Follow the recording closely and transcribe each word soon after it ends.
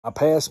I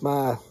passed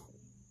my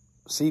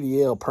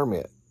CDL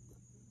permit,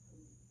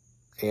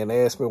 and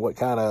they asked me what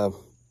kind of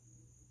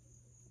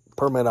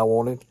permit I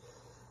wanted.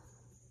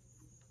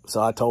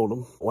 So I told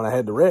them. When I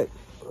had the wreck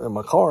in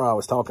my car, I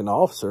was talking to the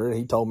officer, and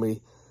he told me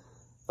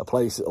a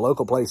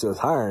local place that was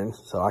hiring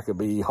so I could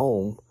be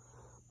home.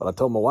 But I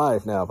told my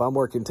wife, now, if I'm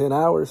working 10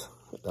 hours,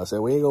 I said,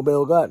 we ain't going to be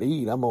able to go out to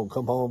eat. I'm going to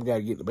come home, got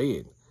to get to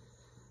bed.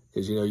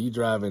 Because, you know, you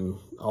driving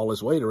all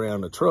this weight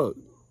around the truck,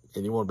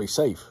 and you want to be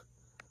safe.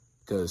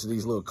 Because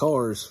these little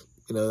cars,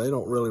 you know, they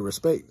don't really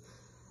respect.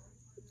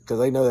 Because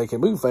they know they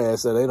can move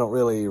fast, so they don't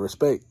really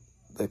respect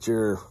that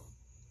you're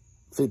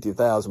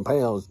 50,000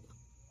 pounds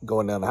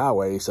going down the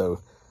highway. So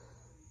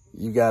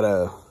you got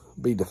to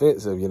be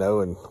defensive, you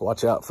know, and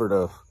watch out for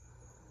the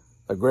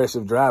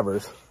aggressive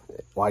drivers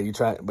while you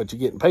try, but you're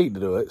getting paid to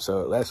do it.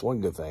 So that's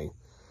one good thing.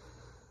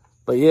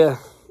 But yeah,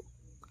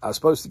 I was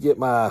supposed to get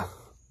the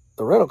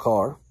rental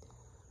car,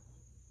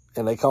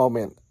 and they called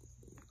me,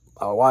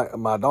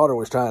 and my daughter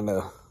was trying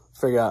to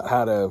figure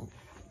out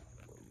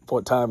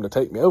what time to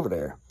take me over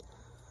there.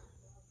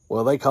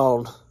 Well, they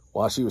called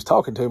while she was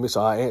talking to me,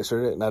 so I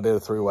answered it, and I did a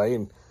three-way,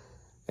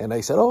 and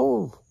they said,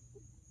 oh,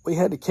 we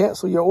had to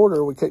cancel your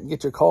order. We couldn't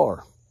get your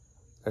car.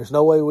 There's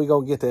no way we're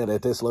going to get that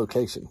at this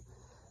location.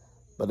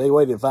 But they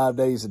waited 5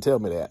 days to tell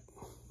me that.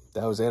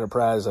 That was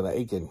Enterprise and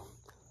Aiken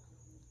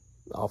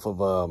off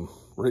of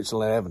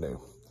Richland Avenue.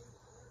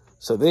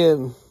 So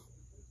then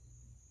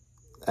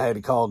I had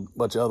to call a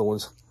bunch of other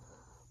ones.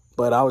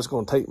 But I was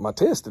going to take my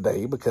test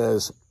today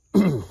because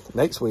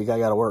next week I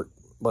got to work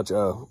a bunch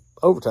of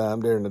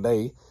overtime during the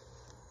day.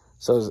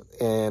 So,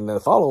 and the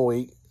following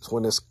week is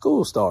when the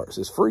school starts.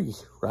 It's free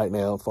right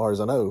now, as far as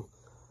I know.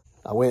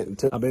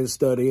 I've been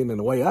studying, and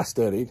the way I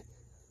studied,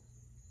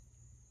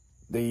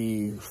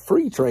 the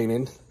free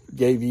training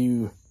gave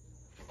you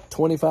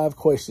 25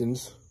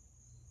 questions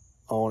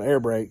on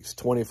air brakes,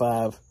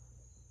 25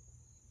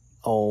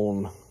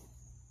 on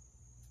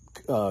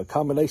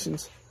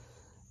combinations,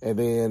 and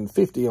then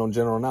 50 on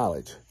general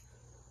knowledge.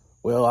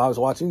 Well, I was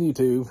watching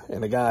YouTube,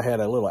 and the guy had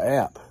a little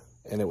app,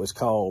 and it was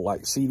called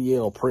like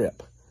CDL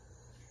Prep.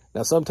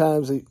 Now,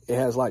 sometimes it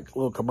has like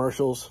little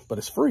commercials, but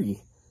it's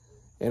free.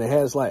 And it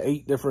has like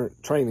 8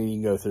 different training you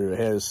can go through. It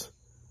has,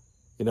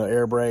 you know,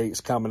 air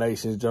brakes,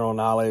 combinations, general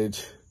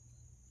knowledge,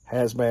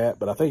 hazmat.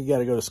 But I think you got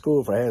to go to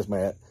school for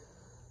hazmat.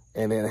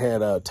 And then it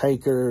had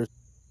tankers.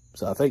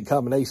 So I think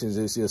combinations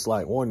is just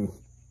like one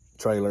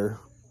trailer,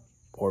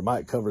 or it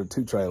might cover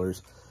 2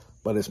 trailers.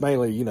 But it's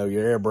mainly, you know,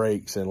 your air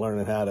brakes and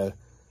learning how to,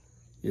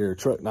 your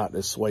truck not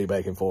to sway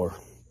back and forth.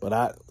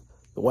 But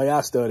the way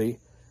I study,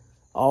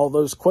 all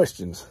those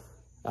questions,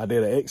 I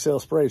did an Excel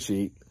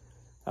spreadsheet.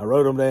 I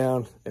wrote them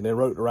down and then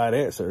wrote the right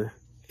answer.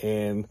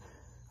 And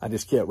I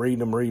just kept reading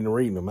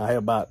them. I have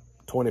about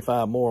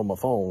 25 more on my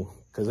phone,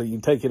 because you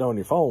can take it on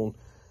your phone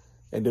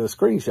and do a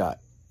screenshot.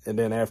 And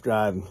then after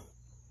I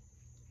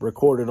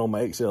recorded on my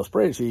Excel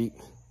spreadsheet,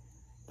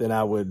 then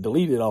I would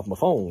delete it off my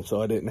phone,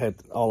 so I didn't have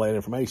all that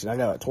information. I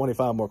got about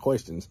 25 more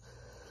questions.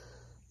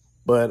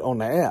 But on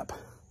the app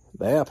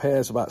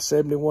has about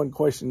 71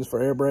 questions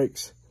for air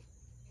brakes,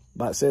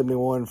 about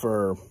 71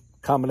 for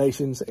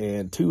combinations,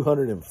 and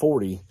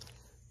 240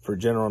 for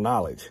general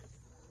knowledge.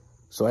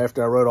 So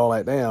after I wrote all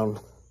that down,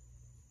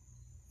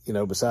 you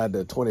know, beside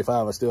the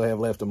 25 I still have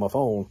left on my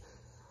phone,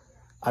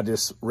 I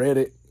just read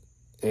it,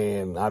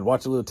 and I'd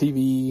watch a little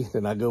TV,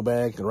 then I'd go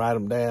back and write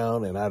them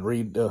down, and I'd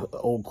read the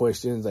old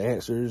questions, the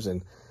answers,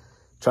 and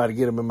try to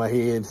get them in my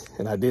head.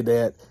 And I did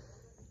that.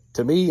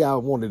 To me, I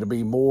wanted to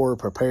be more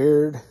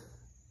prepared,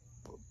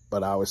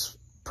 but I was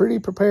pretty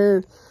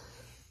prepared.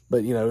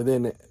 But, you know,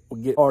 then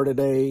we get hard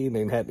today, and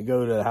then had to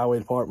go to the highway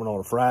department on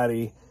a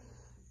Friday,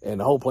 and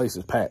the whole place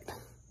is packed.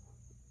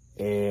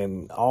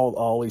 And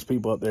all these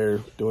people up there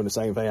doing the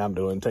same thing I'm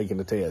doing, taking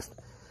the test.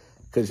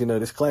 Because, you know,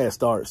 this class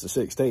starts the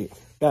 16th.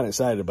 Got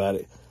excited about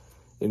it.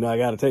 You know, I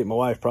got to take my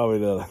wife probably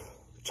to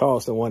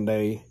Charleston one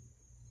day,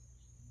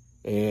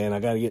 and I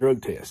got to get a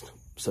drug test.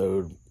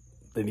 So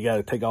then you got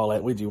to take all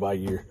that with you while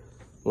you're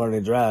learning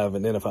to drive.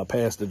 And then if I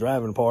pass the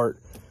driving part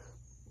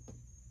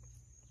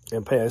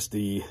and pass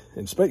the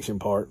inspection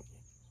part,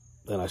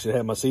 then I should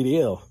have my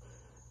CDL.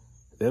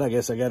 Then I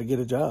guess I got to get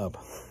a job.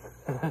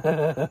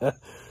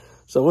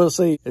 So we'll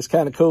see. It's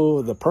kind of cool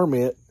with the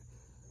permit.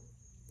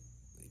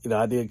 You know,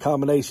 I did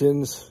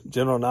combinations,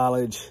 general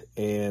knowledge,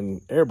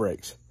 and air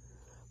brakes.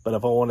 But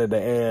if I wanted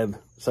to add,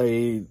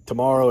 say,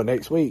 tomorrow and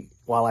next week,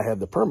 while I had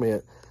the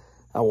permit,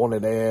 I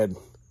wanted to add,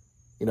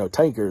 you know,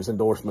 tankers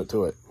endorsement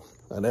to it.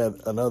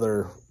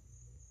 Another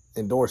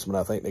endorsement,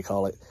 I think they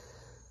call it.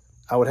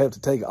 I would have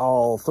to take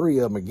all 3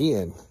 of them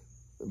again.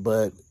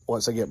 But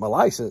once I get my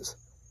license,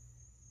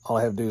 all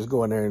I have to do is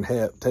go in there and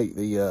take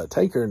the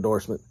tanker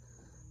endorsement,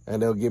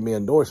 and they'll give me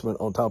an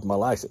endorsement on top of my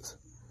license.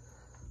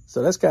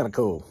 So that's kind of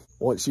cool.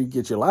 Once you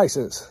get your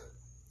license,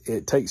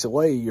 it takes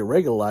away your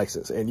regular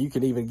license, and you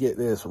can even get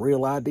this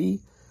real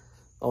ID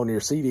on your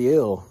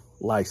CDL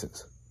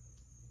license.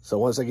 So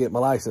once I get my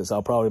license,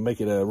 I'll probably make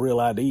it a real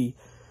ID.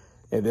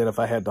 And then if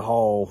I had to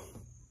haul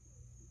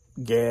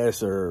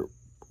gas or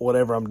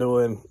whatever I'm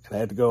doing, and I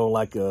had to go on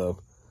like a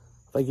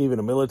I think even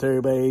a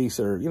military base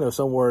or, you know,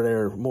 somewhere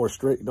they're more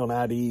strict on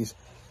IDs.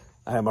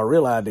 I have my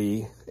real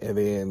ID, and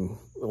then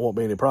it won't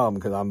be any problem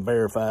because I'm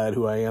verified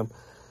who I am.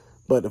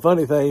 But the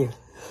funny thing,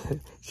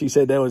 she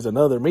said that was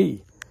another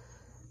me,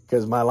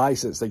 because my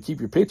license, they keep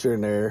your picture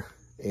in there,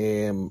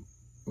 and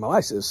my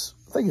license,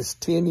 I think it's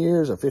 10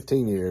 years or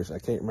 15 years. I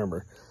can't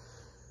remember.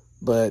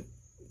 But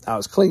I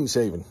was clean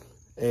shaven,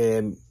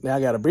 and now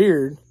I got a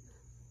beard.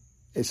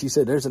 And she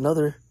said, there's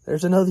another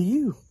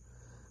you.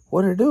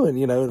 What are you doing?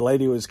 You know, the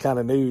lady was kind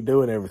of new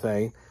doing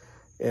everything.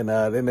 And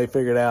then they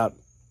figured out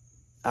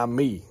I'm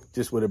me,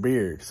 just with a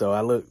beard. So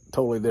I look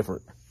totally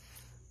different.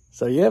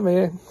 So yeah,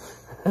 man,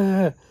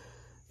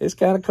 it's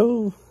kind of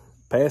cool.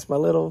 Passed my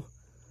little,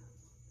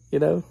 you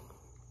know,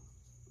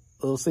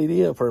 little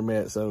CDL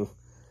permit. So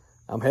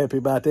I'm happy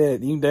about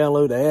that. You can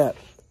download the app,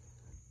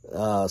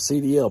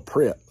 CDL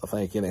Prep, I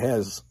think, and it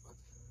has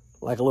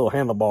like a little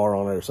handlebar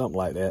on it or something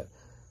like that.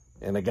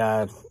 And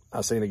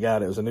I seen a guy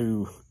that was a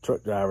new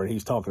truck driver, and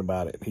he's talking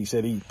about it. He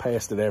said he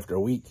passed it after a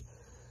week.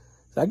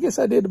 So I guess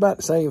I did about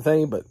the same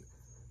thing, but,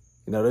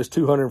 you know, those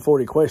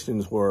 240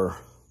 questions were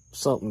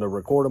something to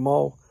record them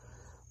all.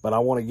 But I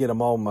want to get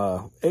them on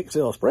my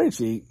Excel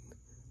spreadsheet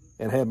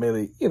and have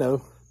maybe, you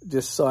know,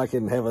 just so I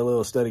can have a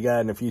little study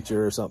guide in the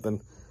future or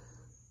something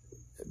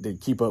to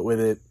keep up with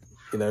it,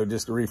 you know,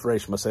 just to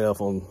refresh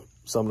myself on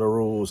some of the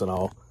rules and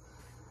all.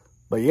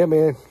 But yeah,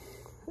 man,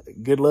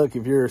 good luck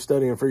if you're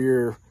studying for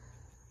your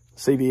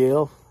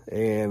CDL.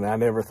 And I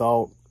never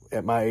thought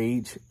at my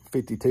age,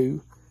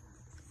 52,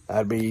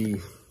 I'd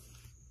be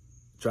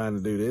trying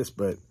to do this,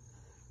 but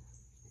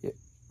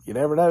you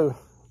never know.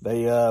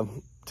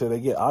 Till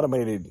they get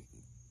automated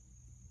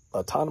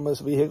autonomous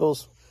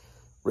vehicles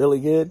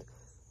really good.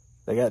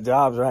 They got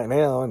jobs right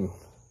now, and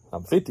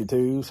I'm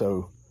 52,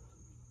 so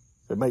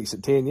if it makes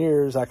it 10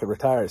 years, I could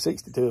retire at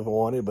 62 if I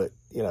wanted, but,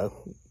 you know,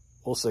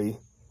 we'll see.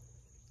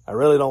 I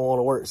really don't want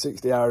to work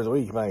 60 hours a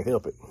week if I can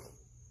help it.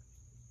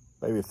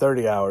 Maybe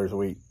 30 hours a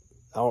week.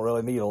 I don't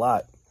really need a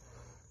lot.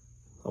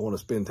 I want to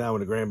spend time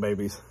with the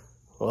grandbabies.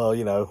 Well,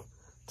 you know,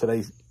 till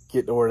they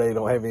get to where they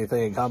don't have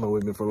anything in common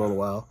with me for a little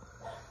while.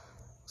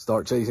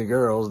 Start chasing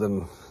girls,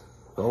 then,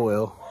 oh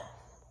well.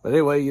 But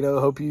anyway, you know,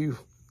 hope you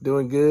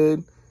doing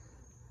good.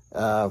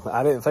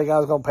 I didn't think I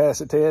was going to pass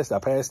the test. I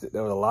passed it.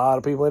 There was a lot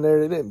of people in there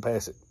that didn't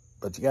pass it.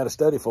 But you got to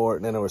study for it.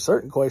 And then there were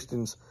certain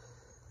questions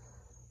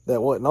that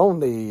wasn't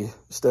on the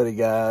study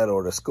guide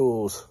or the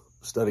school's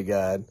study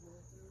guide.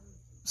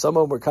 Some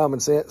of them were common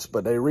sense,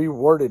 but they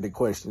reworded the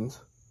questions.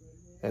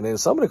 And then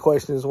some of the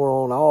questions were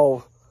on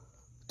all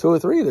 2 or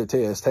 3 of the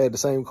tests, had the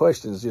same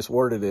questions, just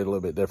worded it a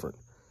little bit different,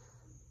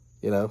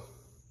 you know.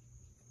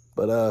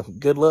 But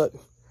good luck.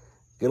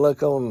 Good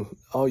luck on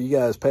all you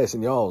guys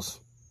passing y'all's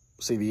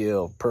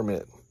CDL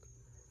permit.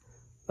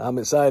 I'm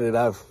excited.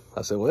 I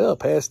said, well, I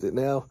passed it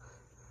now.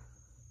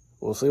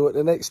 We'll see what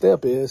the next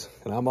step is.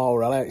 And I'm all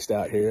relaxed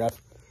out here. I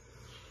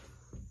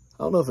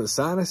don't know if it's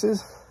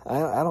sinuses.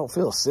 I don't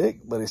feel sick,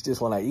 but it's just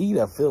when I eat,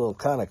 I feel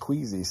kind of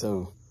queasy.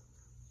 So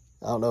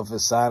I don't know if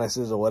it's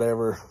sinuses or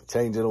whatever,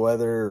 changing the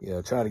weather, you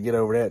know, trying to get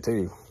over that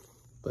too.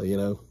 But, you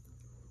know,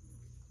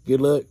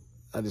 good luck.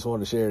 I just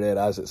wanted to share that.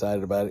 I was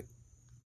excited about it.